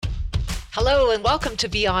Hello and welcome to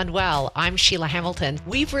Beyond Well. I'm Sheila Hamilton.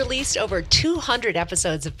 We've released over 200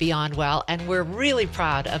 episodes of Beyond Well, and we're really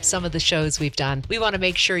proud of some of the shows we've done. We want to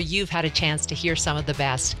make sure you've had a chance to hear some of the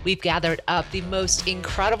best. We've gathered up the most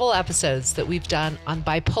incredible episodes that we've done on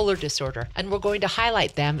bipolar disorder, and we're going to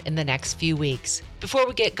highlight them in the next few weeks. Before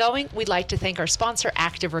we get going, we'd like to thank our sponsor,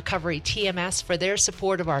 Active Recovery TMS, for their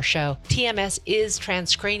support of our show. TMS is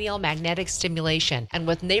transcranial magnetic stimulation, and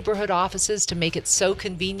with neighborhood offices to make it so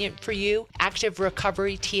convenient for you, Active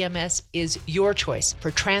Recovery TMS is your choice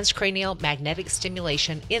for transcranial magnetic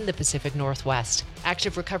stimulation in the Pacific Northwest.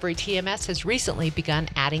 Active Recovery TMS has recently begun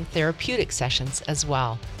adding therapeutic sessions as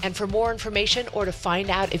well. And for more information or to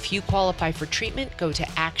find out if you qualify for treatment, go to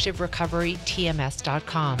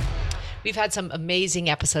activerecoverytms.com. We've had some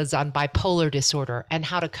amazing episodes on bipolar disorder and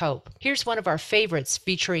how to cope. Here's one of our favorites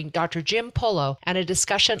featuring Dr. Jim Polo and a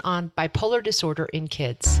discussion on bipolar disorder in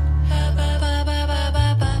kids.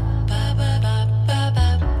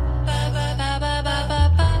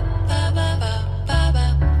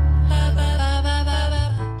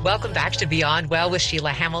 Welcome back to Beyond Well with Sheila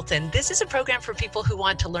Hamilton. This is a program for people who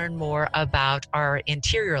want to learn more about our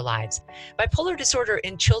interior lives. Bipolar disorder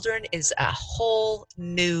in children is a whole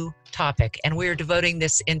new topic, and we're devoting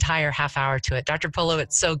this entire half hour to it. Dr. Polo,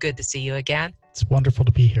 it's so good to see you again. It's wonderful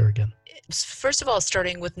to be here again. First of all,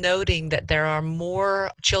 starting with noting that there are more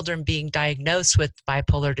children being diagnosed with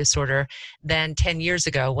bipolar disorder than 10 years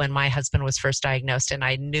ago when my husband was first diagnosed, and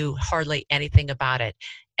I knew hardly anything about it.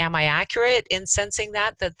 Am I accurate in sensing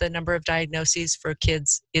that the number of diagnoses for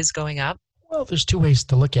kids is going up? Well, there's two ways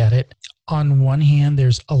to look at it. On one hand,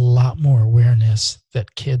 there's a lot more awareness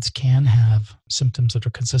that kids can have symptoms that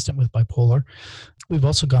are consistent with bipolar. We've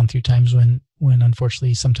also gone through times when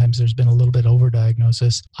unfortunately sometimes there's been a little bit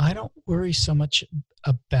overdiagnosis. I don't worry so much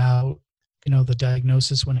about the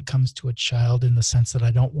diagnosis when it comes to a child, in the sense that I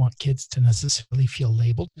don't want kids to necessarily feel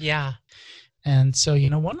labeled. Yeah. And so,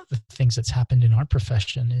 one of the things that's happened in our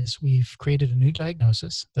profession is we've created a new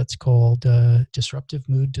diagnosis that's called disruptive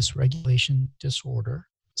mood dysregulation disorder.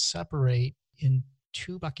 Separate in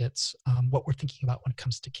two buckets what we're thinking about when it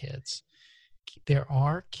comes to kids. There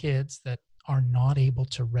are kids that are not able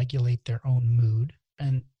to regulate their own mood,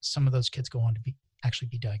 and some of those kids go on to actually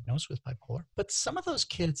be diagnosed with bipolar. But some of those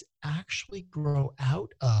kids actually grow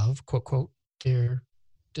out of, quote, quote, their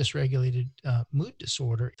dysregulated mood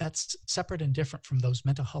disorder. That's separate and different from those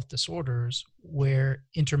mental health disorders where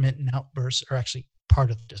intermittent outbursts are actually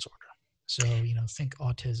part of the disorder. So, think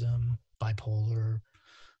autism, bipolar,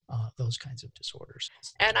 those kinds of disorders.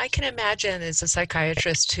 And I can imagine, as a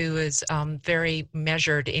psychiatrist who is very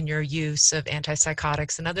measured in your use of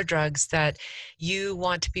antipsychotics and other drugs, that you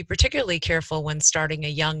want to be particularly careful when starting a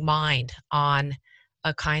young mind on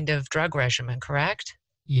a kind of drug regimen, correct?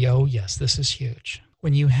 Yes, this is huge.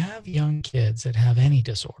 When you have young kids that have any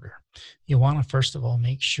disorder, you want to first of all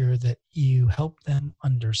make sure that you help them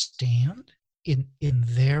understand in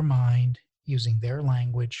their mind, using their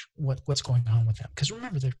language, what's going on with them. Because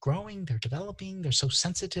remember, they're growing, they're developing, they're so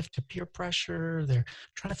sensitive to peer pressure, they're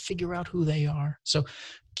trying to figure out who they are. So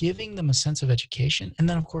giving them a sense of education, and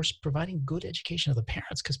then of course providing good education of the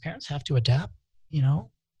parents, because parents have to adapt,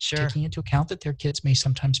 Sure. Taking into account that their kids may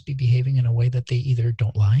sometimes be behaving in a way that they either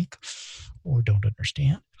don't like or don't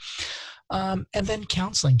understand. And then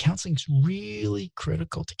counseling. Counseling is really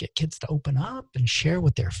critical to get kids to open up and share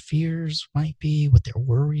what their fears might be, what their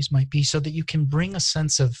worries might be, so that you can bring a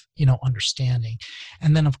sense of, understanding.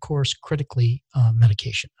 And then, of course, critically,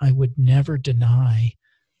 medication. I would never deny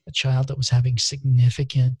a child that was having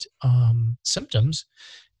significant symptoms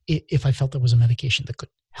if I felt there was a medication that could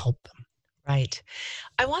help them. Right.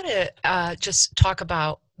 I want to just talk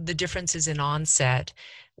about the differences in onset.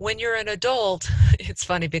 When you're an adult, it's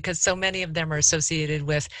funny because so many of them are associated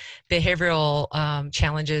with behavioral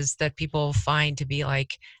challenges that people find to be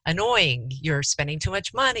like annoying. You're spending too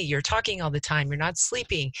much money. You're talking all the time. You're not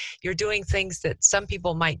sleeping. You're doing things that some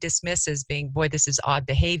people might dismiss as being, boy, this is odd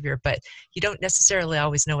behavior, but you don't necessarily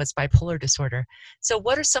always know it's bipolar disorder. So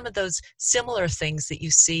what are some of those similar things that you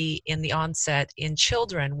see in the onset in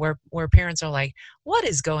children where parents are like, what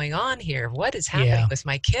is going on here? What is happening with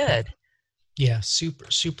my kid? Yeah,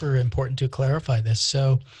 super, super important to clarify this.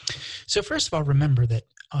 So first of all, remember that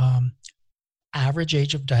average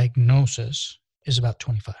age of diagnosis is about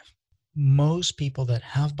 25. Most people that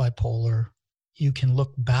have bipolar, you can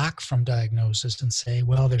look back from diagnosis and say,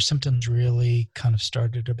 well, their symptoms really kind of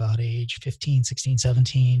started about age 15, 16,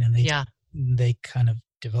 17, and they kind of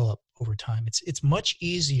develop over time. It's much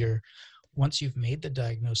easier once you've made the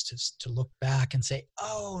diagnosis to look back and say,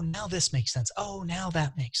 oh, now this makes sense. Oh, now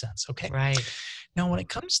that makes sense. Okay. Right. Now, when it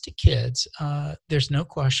comes to kids, there's no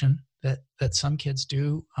question that some kids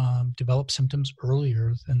do develop symptoms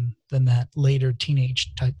earlier than that later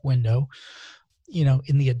teenage type window.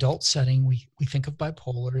 In the adult setting, we think of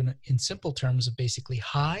bipolar in simple terms of basically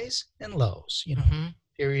highs and lows,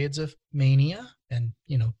 periods of mania and,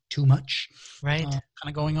 too much Right. kind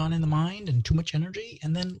of going on in the mind and too much energy,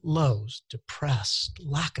 and then lows, depressed,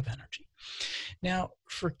 lack of energy. Now,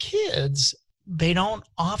 for kids, they don't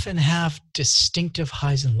often have distinctive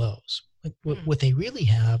highs and lows. What they really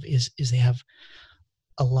have is they have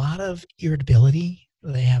a lot of irritability.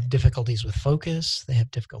 They have difficulties with focus. They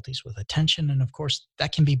have difficulties with attention. And of course,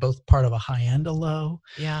 that can be both part of a high and a low.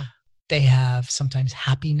 Yeah. They have sometimes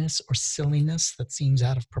happiness or silliness that seems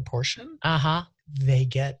out of proportion. Uh-huh. They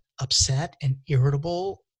get upset and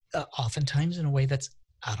irritable, oftentimes in a way that's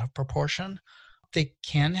out of proportion. They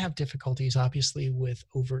can have difficulties, obviously, with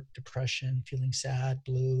overt depression, feeling sad,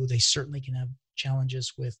 blue. They certainly can have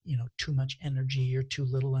challenges with, too much energy or too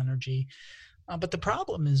little energy. But the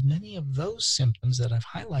problem is many of those symptoms that I've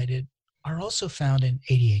highlighted are also found in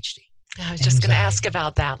ADHD. I was just going to ask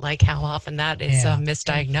about that, like how often that is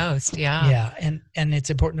misdiagnosed. Yeah. And it's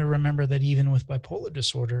important to remember that even with bipolar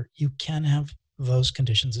disorder, you can have those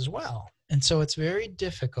conditions as well. And so it's very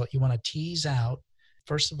difficult. You want to tease out,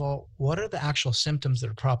 first of all, what are the actual symptoms that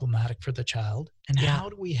are problematic for the child? And how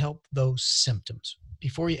do we help those symptoms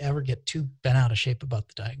before you ever get too bent out of shape about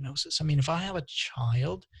the diagnosis? I mean, if I have a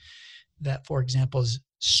child that, for example, is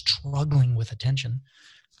struggling with attention,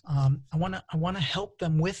 I want to help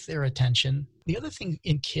them with their attention. The other thing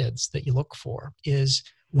in kids that you look for is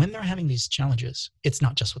when they're having these challenges, it's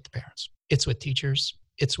not just with the parents. It's with teachers.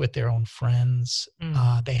 It's with their own friends.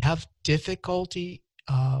 They have difficulty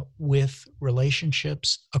with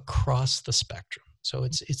relationships across the spectrum. So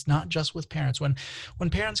it's not just with parents. When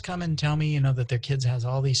parents come and tell me, that their kids has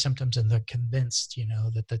all these symptoms and they're convinced,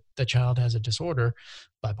 that the child has a disorder,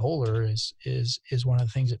 bipolar is one of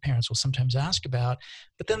the things that parents will sometimes ask about.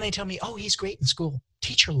 But then they tell me, oh, he's great in school.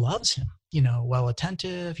 Teacher loves him, well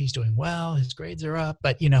attentive, he's doing well, his grades are up.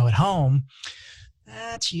 But, at home,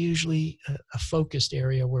 that's usually a focused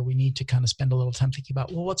area where we need to kind of spend a little time thinking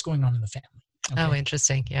about, well, what's going on in the family? Okay? Oh,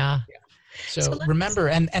 interesting. Yeah. So remember,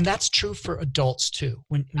 and that's true for adults too.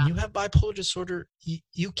 When you have bipolar disorder,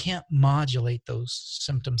 you can't modulate those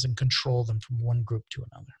symptoms and control them from one group to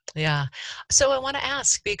another. Yeah. So I want to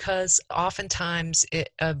ask, because oftentimes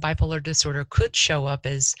bipolar disorder could show up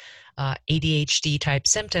as ADHD type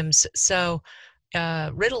symptoms. So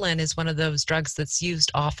Ritalin is one of those drugs that's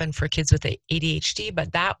used often for kids with ADHD,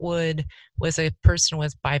 but that would, with a person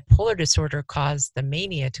with bipolar disorder, cause the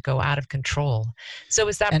mania to go out of control. So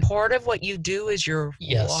is that part of what you do as you're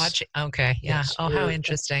watching? Okay. Yeah. Yes, oh, how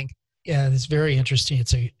interesting. Yeah, it's very interesting.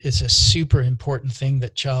 It's a super important thing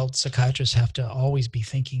that child psychiatrists have to always be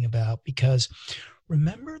thinking about, because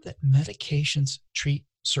remember that medications treat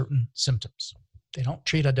certain symptoms. They don't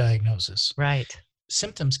treat a diagnosis. Right.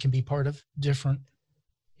 Symptoms can be part of different,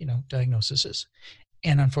 diagnoses.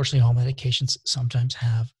 And unfortunately, all medications sometimes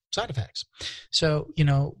have side effects. So,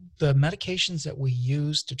 the medications that we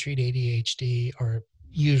use to treat ADHD are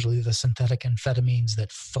usually the synthetic amphetamines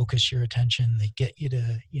that focus your attention. They get you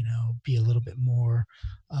to, be a little bit more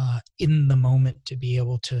in the moment to be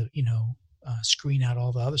able to, screen out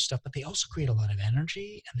all the other stuff. But they also create a lot of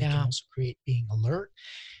energy, and they can also create being alert.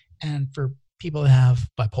 And for people that have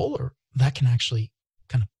bipolar, that can actually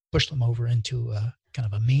kind of push them over into a kind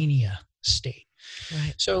of a mania state.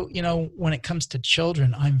 Right. So, when it comes to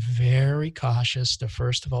children, I'm very cautious to,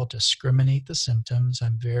 first of all, discriminate the symptoms.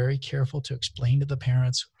 I'm very careful to explain to the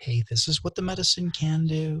parents, hey, this is what the medicine can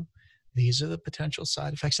do. These are the potential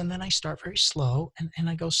side effects. And then I start very slow and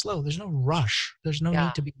I go slow. There's no rush. There's no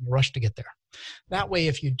need to be rushed to get there. That way,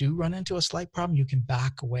 if you do run into a slight problem, you can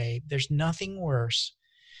back away. There's nothing worse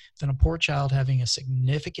than a poor child having a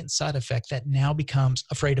significant side effect that now becomes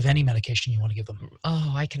afraid of any medication you want to give them.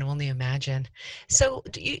 Oh, I can only imagine. So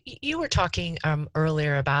you were talking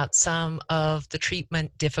earlier about some of the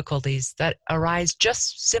treatment difficulties that arise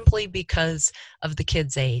just simply because of the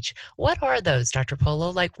kid's age. What are those, Dr. Polo?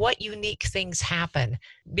 Like, what unique things happen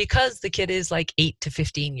because the kid is like 8 to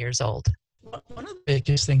 15 years old? One of the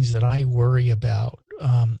biggest things that I worry about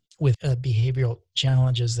with behavioral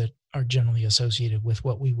challenges that are generally associated with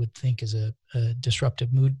what we would think is a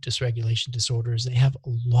disruptive mood dysregulation disorder is they have a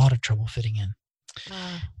lot of trouble fitting in.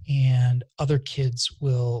 And other kids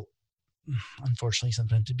will, unfortunately,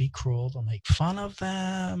 sometimes be cruel. They'll make fun of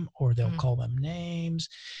them, or they'll call them names.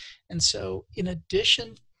 And so in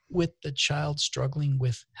addition with the child struggling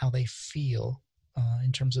with how they feel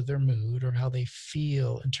in terms of their mood, or how they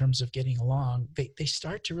feel in terms of getting along, they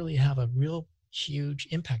start to really have a real huge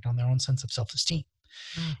impact on their own sense of self-esteem.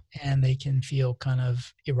 Oh, and they can feel kind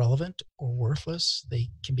of irrelevant or worthless. They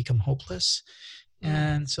can become hopeless. mm.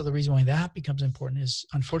 And so the reason why that becomes important is,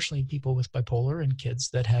 unfortunately, people with bipolar and kids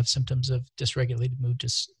that have symptoms of dysregulated mood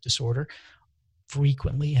disorder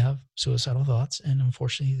frequently have suicidal thoughts, and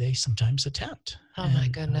unfortunately they sometimes attempt. Oh my And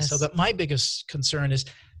so goodness. that my biggest concern is,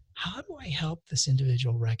 how do I help this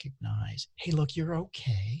individual recognize, hey, look, you're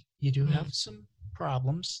okay, you do have Mm. some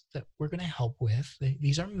problems that we're going to help with,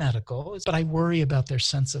 these are medical, but I worry about their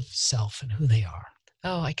sense of self and who they are.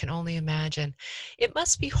 Oh, I can only imagine. It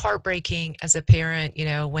must be heartbreaking as a parent,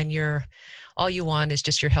 when all you want is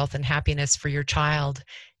just your health and happiness for your child.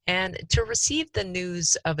 And to receive the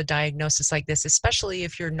news of a diagnosis like this, especially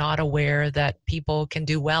if you're not aware that people can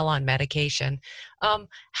do well on medication,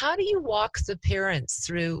 how do you walk the parents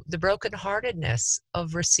through the brokenheartedness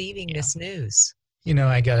of receiving Yeah. this news?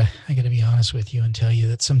 I gotta be honest with you and tell you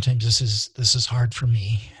that sometimes this is hard for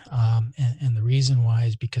me, and the reason why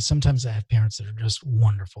is because sometimes I have parents that are just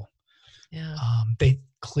wonderful. Yeah. They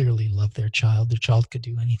clearly love their child. Their child could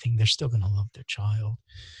do anything. They're still going to love their child.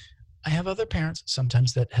 I have other parents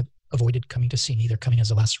sometimes that have avoided coming to see me. They're coming as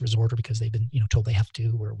a last resort or because they've been, told they have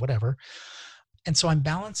to or whatever. And so I'm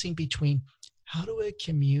balancing between, how do I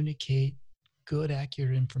communicate good,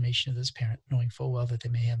 accurate information to this parent, knowing full well that they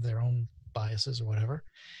may have their own biases or whatever.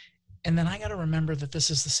 And then I got to remember that this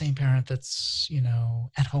is the same parent that's,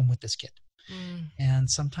 at home with this kid. Mm. And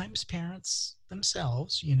sometimes parents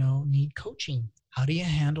themselves, need coaching. How do you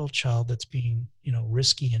handle a child that's being,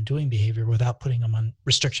 risky and doing behavior without putting them on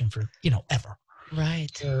restriction for, ever?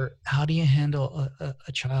 Right. Or how do you handle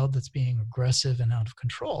a child that's being aggressive and out of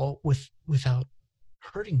control without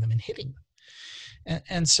hurting them and hitting them?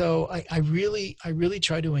 And so I really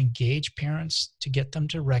try to engage parents to get them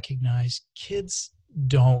to recognize kids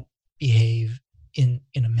don't behave in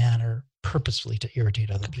a manner purposefully to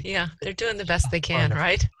irritate other people. Yeah, they're doing the best they can,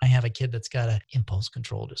 right? I have a kid that's got an impulse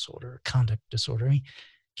control disorder, a conduct disorder. I mean,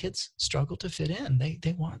 kids struggle to fit in.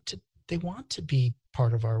 They want to be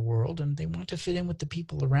part of our world, and they want to fit in with the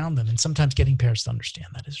people around them. And sometimes getting parents to understand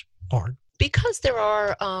that is hard. Because there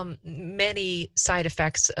are many side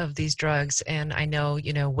effects of these drugs, and I know,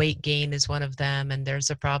 weight gain is one of them, and there's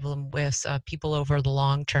a problem with people over the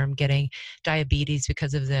long term getting diabetes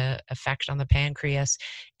because of the effect on the pancreas.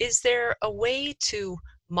 Is there a way to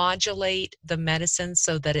modulate the medicine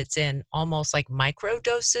so that it's in almost like micro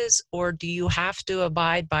doses, or do you have to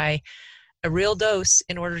abide by a real dose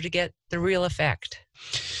in order to get the real effect?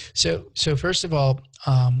 So first of all,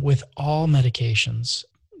 with all medications,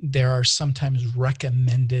 there are sometimes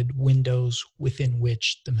recommended windows within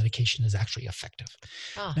which the medication is actually effective.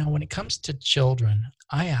 Ah, Now, when it comes to children,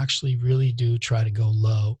 I actually really do try to go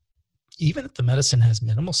low. Even if the medicine has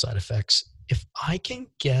minimal side effects, if I can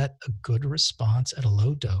get a good response at a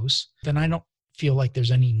low dose, then I don't feel like there's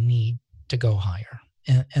any need to go higher.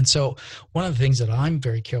 And so one of the things that I'm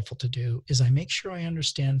very careful to do is I make sure I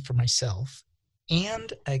understand for myself,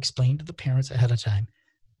 and I explain to the parents ahead of time,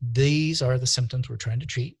 these are the symptoms we're trying to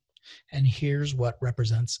treat, and here's what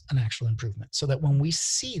represents an actual improvement. So that when we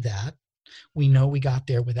see that, we know we got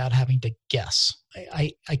there without having to guess.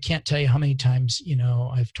 I can't tell you how many times,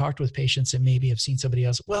 I've talked with patients and maybe have seen somebody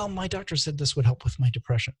else, well, my doctor said this would help with my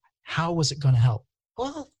depression. How was it going to help?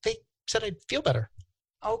 Well, they said I'd feel better.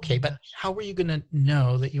 Okay, but how were you going to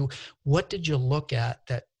know that what did you look at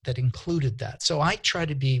that included that? So I try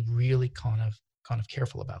to be really kind of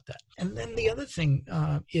careful about that. And then the other thing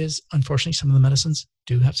is, unfortunately, some of the medicines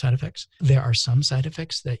do have side effects. There are some side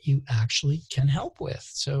effects that you actually can help with.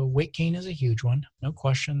 So weight gain is a huge one. No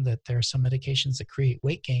question that there are some medications that create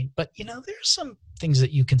weight gain, but there's some things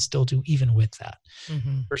that you can still do even with that.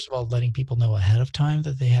 mm-hmm. First of all, letting people know ahead of time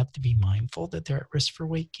that they have to be mindful that they're at risk for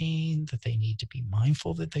weight gain, that they need to be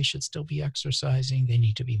mindful that they should still be exercising. They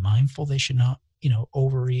need to be mindful they should not,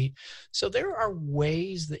 overeat. So there are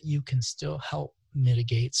ways that you can still help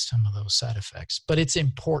mitigate some of those side effects, but it's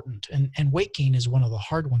important. And weight gain is one of the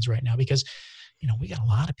hard ones right now because, we got a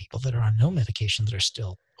lot of people that are on no medication that are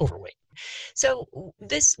still overweight. So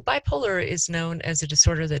this bipolar is known as a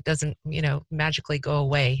disorder that doesn't, magically go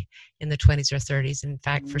away in the 20s or 30s. In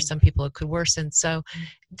fact, for some people, it could worsen. So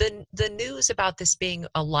the news about this being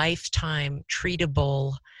a lifetime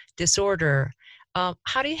treatable disorder,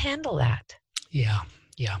 how do you handle that? Yeah.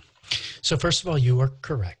 So first of all, you are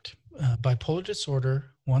correct. Bipolar disorder,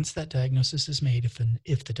 once that diagnosis is made,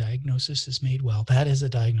 if the diagnosis is made well, that is a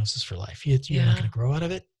diagnosis for life. You're not going to grow out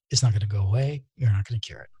of it. It's not going to go away. You're not going to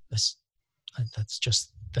cure it. That's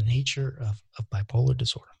just the nature of bipolar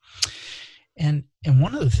disorder. And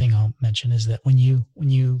one other thing I'll mention is that when you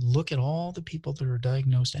look at all the people that are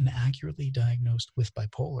diagnosed and accurately diagnosed with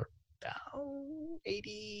bipolar, about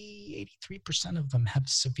 83% of them have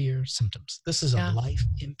severe symptoms. This is a Yeah. life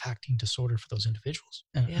impacting disorder for those individuals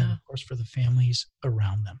and Yeah. of course for the families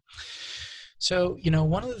around them. So,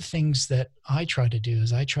 one of the things that I try to do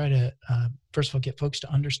is I try to, first of all, get folks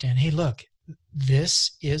to understand, hey, look,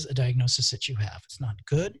 this is a diagnosis that you have. It's not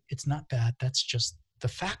good. It's not bad. That's just the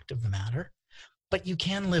fact of the matter, but you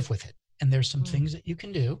can live with it. And there's some things that you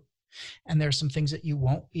can do, and there's some things that you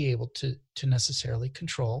won't be able to necessarily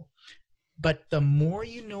control. But the more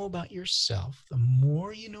you know about yourself, the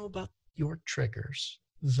more you know about your triggers,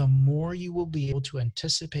 the more you will be able to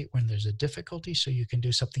anticipate when there's a difficulty so you can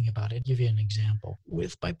do something about it. I'll give you an example.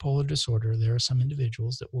 With bipolar disorder, there are some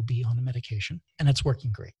individuals that will be on a medication and it's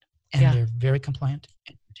working great. And Yeah. they're very compliant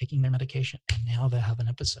and taking their medication, and now they have an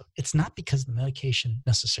episode. It's not because the medication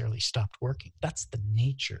necessarily stopped working. That's the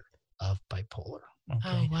nature of bipolar. Oh,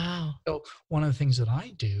 Okay. wow. So one of the things that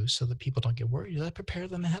I do so that people don't get worried is I prepare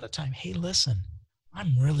them ahead of time. Hey, listen,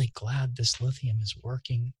 I'm really glad this lithium is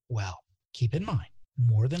working well. Keep in mind,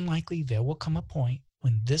 more than likely there will come a point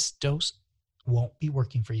when this dose won't be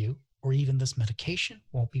working for you, or even this medication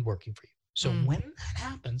won't be working for you. So when that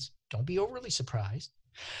happens, don't be overly surprised,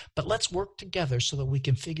 but let's work together so that we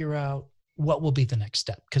can figure out what will be the next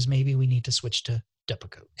step, because maybe we need to switch to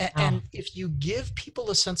Depakote. And if you give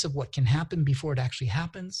people a sense of what can happen before it actually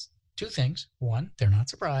happens, two things. One, they're not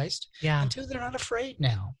surprised. Yeah. And two, they're not afraid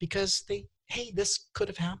now because hey, this could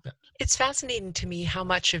have happened. It's fascinating to me how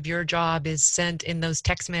much of your job is sent in those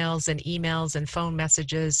text mails and emails and phone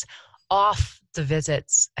messages off the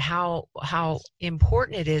visits, how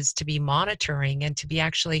important it is to be monitoring and to be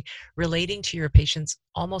actually relating to your patients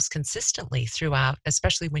almost consistently throughout,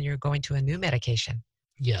 especially when you're going to a new medication.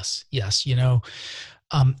 Yes.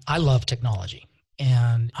 I love technology,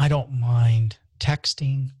 and I don't mind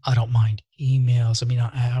texting. I don't mind emails. I mean,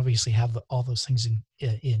 I obviously have all those things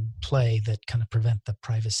in play that kind of prevent the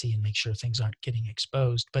privacy and make sure things aren't getting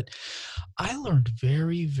exposed. But I learned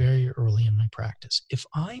very, very early in my practice, if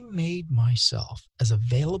I made myself as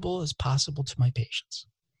available as possible to my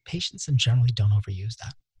patients and generally don't overuse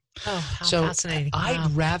that. Oh, how So fascinating. I'd Wow.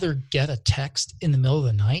 rather get a text in the middle of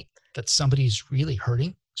the night that somebody's really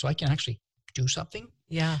hurting so I can actually do something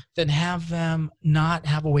Yeah. than have them not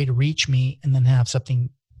have a way to reach me and then have something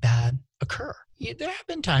bad occur. There have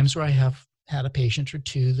been times where I have had a patient or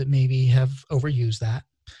two that maybe have overused that.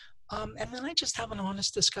 And then I just have an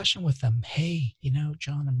honest discussion with them. Hey,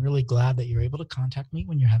 John, I'm really glad that you're able to contact me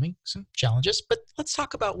when you're having some challenges, but let's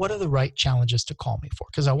talk about what are the right challenges to call me for,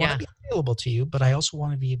 because I want to be available to you, but I also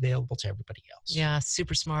want to be available to everybody else. Yeah,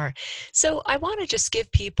 super smart. So I want to just give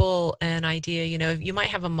people an idea. You might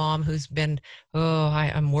have a mom who's been,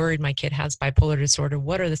 I'm worried my kid has bipolar disorder.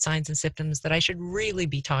 What are the signs and symptoms that I should really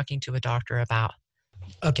be talking to a doctor about?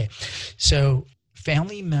 Okay. So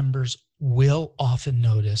family members will often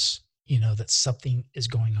notice, that something is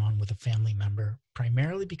going on with a family member,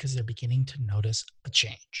 primarily because they're beginning to notice a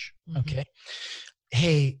change. Okay.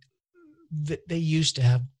 Hey, they used to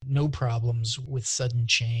have no problems with sudden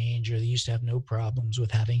change, or they used to have no problems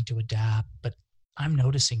with having to adapt. But I'm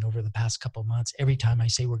noticing over the past couple of months, every time I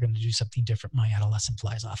say we're going to do something different, my adolescent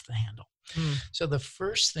flies off the handle. So the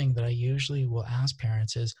first thing that I usually will ask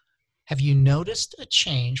parents is, have you noticed a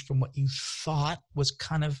change from what you thought was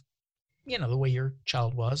kind of, the way your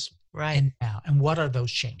child was Right. and now? And what are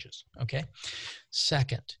those changes? Okay.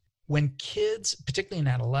 Second, when kids, particularly in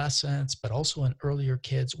adolescence, but also in earlier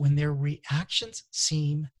kids, when their reactions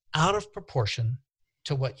seem out of proportion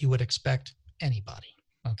to what you would expect anybody.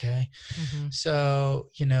 Okay. So,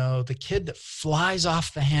 the kid that flies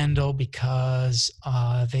off the handle because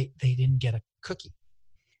they didn't get a cookie.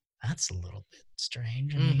 That's a little bit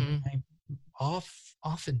strange. I mean, I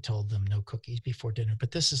often told them no cookies before dinner,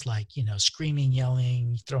 but this is like, screaming,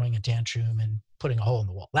 yelling, throwing a tantrum and putting a hole in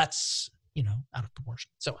the wall. That's, out of proportion.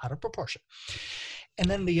 So out of proportion. And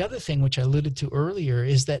then the other thing, which I alluded to earlier,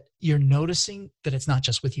 is that you're noticing that it's not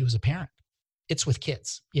just with you as a parent, it's with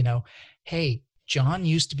kids. Hey, John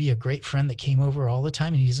used to be a great friend that came over all the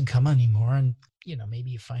time and he doesn't come anymore. And,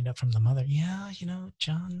 maybe you find out from the mother,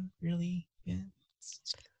 John really,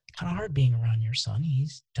 it's kind of hard being around your son. He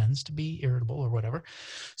tends to be irritable or whatever.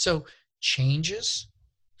 So changes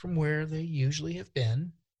from where they usually have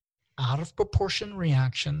been, out of proportion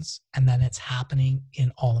reactions, and then it's happening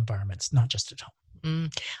in all environments, not just at home.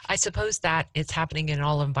 I suppose that it's happening in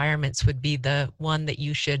all environments would be the one that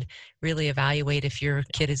you should really evaluate if your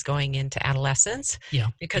kid is going into adolescence, Yeah,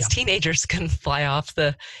 because yeah, teenagers can fly off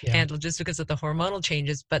the yeah. handle just because of the hormonal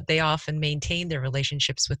changes, but they often maintain their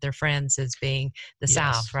relationships with their friends as being the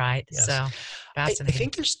salve, Yes, right? yes. So I fascinating.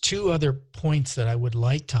 think there's two other points that I would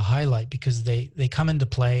like to highlight because they come into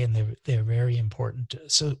play and they're very important.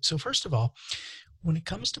 So first of all, when it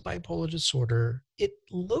comes to bipolar disorder, it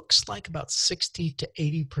looks like about 60 to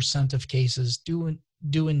 80% of cases do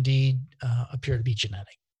indeed appear to be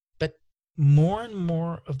genetic. But more and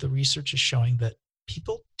more of the research is showing that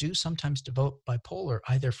people do sometimes develop bipolar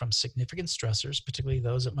either from significant stressors, particularly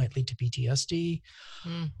those that might lead to PTSD,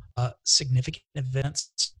 Mm, significant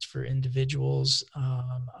events for individuals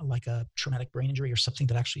like a traumatic brain injury or something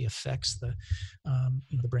that actually affects the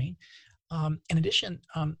brain. In addition,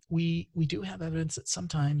 we do have evidence that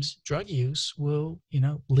sometimes drug use will,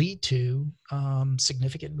 lead to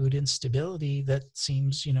significant mood instability that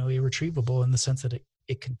seems, irretrievable in the sense that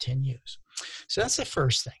it continues. So that's the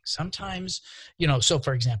first thing. Sometimes, so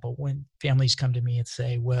for example, when families come to me and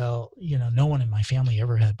say, well, no one in my family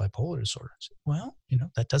ever had bipolar disorder. Well,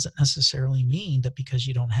 that doesn't necessarily mean that because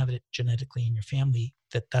you don't have it genetically in your family,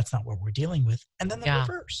 that's not what we're dealing with. And then the yeah.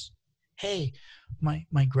 reverse. Hey,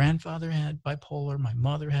 my grandfather had bipolar, my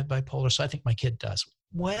mother had bipolar, so I think my kid does.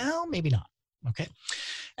 Well, maybe not. Okay.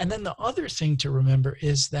 And then the other thing to remember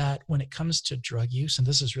is that when it comes to drug use, and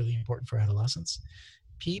this is really important for adolescents,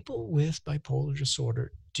 people with bipolar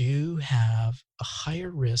disorder do have a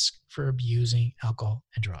higher risk for abusing alcohol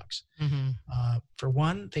and drugs. Hmm. For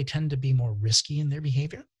one, they tend to be more risky in their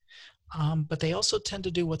behavior, but they also tend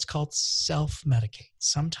to do what's called self-medicate.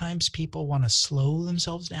 Sometimes people want to slow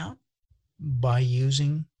themselves down by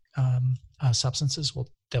using substances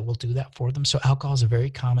that will do that for them. So alcohol is a very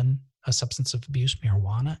common substance of abuse.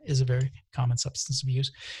 Marijuana is a very common substance of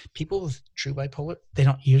abuse. People with true bipolar, they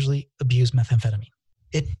don't usually abuse methamphetamine.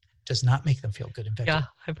 It does not make them feel good. In fact, Yeah, it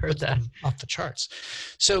I've heard puts that. them off the charts.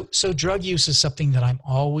 So drug use is something that I'm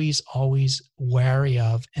always wary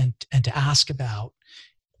of and to ask about.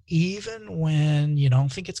 Even when you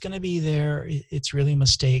don't think it's going to be there, it's really a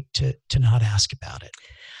mistake to not ask about it.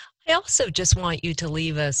 I also just want you to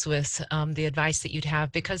leave us with the advice that you'd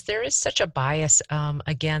have, because there is such a bias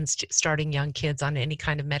against starting young kids on any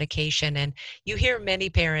kind of medication. And you hear many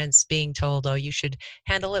parents being told, oh, you should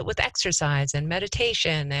handle it with exercise and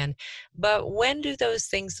meditation. But when do those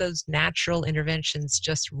things, those natural interventions,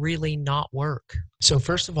 just really not work? So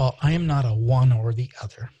first of all, I am not a one or the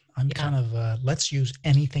other. I'm Yeah, kind of let's use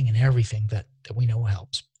anything and everything that we know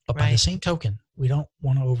helps. But by the right. same token, we don't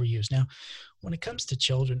want to overuse. Now, when it comes to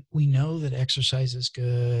children, we know that exercise is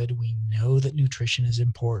good. We know that nutrition is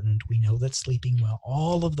important. We know that sleeping well,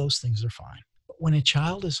 all of those things are fine. But when a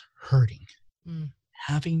child is hurting, Mm,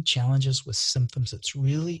 having challenges with symptoms that's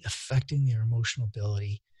really affecting their emotional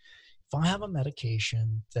ability, if I have a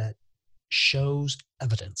medication that shows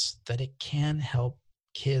evidence that it can help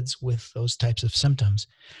kids with those types of symptoms,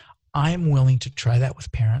 I'm willing to try that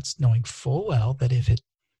with parents, knowing full well that if it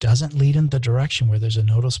doesn't lead in the direction where there's a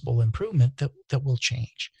noticeable improvement, that will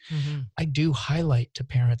change. hmm. I do highlight to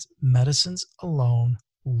parents, medicines alone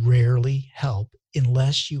rarely help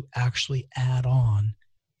unless you actually add on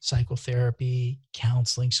psychotherapy,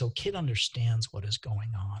 counseling, so kid understands what is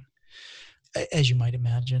going on. As you might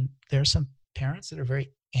imagine, there are some parents that are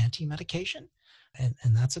very anti-medication, and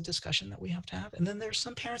that's a discussion that we have to have. And then there's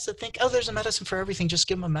some parents that think, oh, there's a medicine for everything, just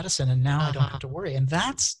give them a medicine and now I don't have Uh-huh. to worry. And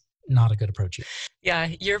that's not a good approach either. Yeah,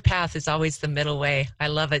 your path is always the middle way. I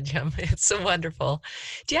love it, Jim. It's so wonderful.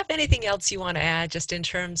 Do you have anything else you want to add just in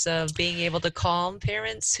terms of being able to calm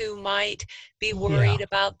parents who might be Yeah. worried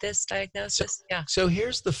about this So diagnosis? Yeah. so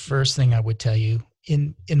here's the first thing I would tell you.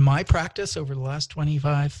 In my practice over the last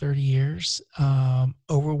 25, 30 years,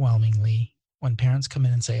 overwhelmingly, when parents come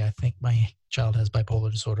in and say, I think my child has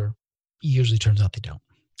bipolar disorder, usually turns out they don't.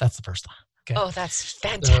 That's the first thing. Okay. Oh, that's So,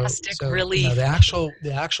 fantastic. so you Really. know,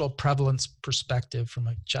 the actual prevalence perspective from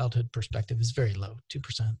a childhood perspective is very low,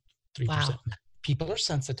 2%, 3%. Wow. People are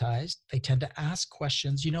sensitized. They tend to ask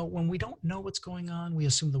questions. When we don't know what's going on, we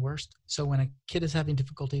assume the worst. So when a kid is having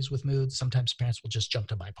difficulties with mood, sometimes parents will just jump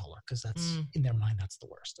to bipolar because that's Mm, in their mind, that's the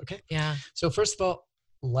worst. Okay. yeah. So first of all,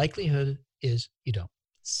 likelihood is you don't.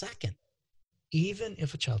 Second, even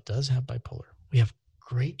if a child does have bipolar, we have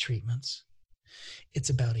great treatments. It's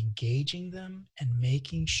about engaging them and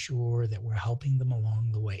making sure that we're helping them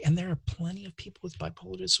along the way. And there are plenty of people with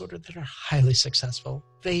bipolar disorder that are highly successful.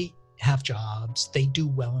 They have jobs, they do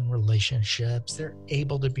well in relationships, they're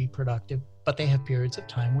able to be productive, but they have periods of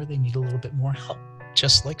time where they need a little bit more help,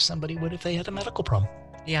 just like somebody would if they had a medical problem.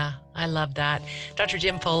 Yeah, I love that. Dr.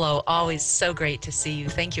 Jim Polo, always so great to see you.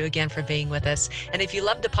 Thank you again for being with us. And if you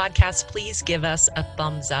love the podcast, please give us a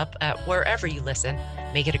thumbs up at wherever you listen.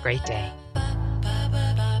 Make it a great day.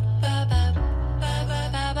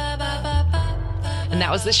 And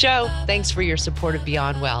that was the show. Thanks for your support of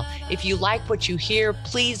Beyond Well. If you like what you hear,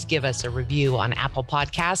 please give us a review on Apple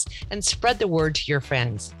Podcasts and spread the word to your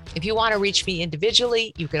friends. If you want to reach me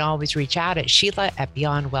individually, you can always reach out at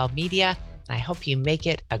Sheila@Beyond Well Media. I hope you make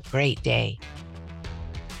it a great day.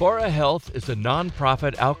 Fora Health is a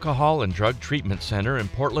nonprofit alcohol and drug treatment center in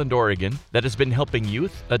Portland, Oregon that has been helping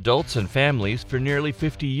youth, adults, and families for nearly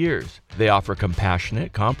 50 years. They offer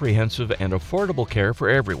compassionate, comprehensive, and affordable care for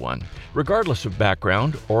everyone, regardless of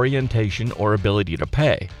background, orientation, or ability to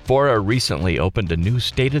pay. Fora recently opened a new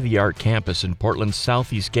state-of-the-art campus in Portland's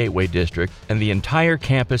Southeast Gateway District, and the entire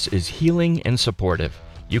campus is healing and supportive.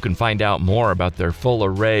 You can find out more about their full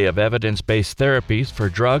array of evidence-based therapies for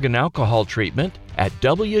drug and alcohol treatment at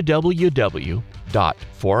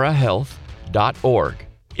www.forahealth.org.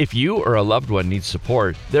 If you or a loved one needs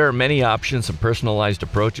support, there are many options and personalized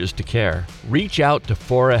approaches to care. Reach out to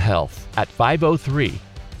Fora Health at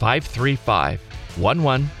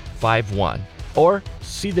 503-535-1151 or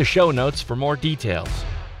see the show notes for more details.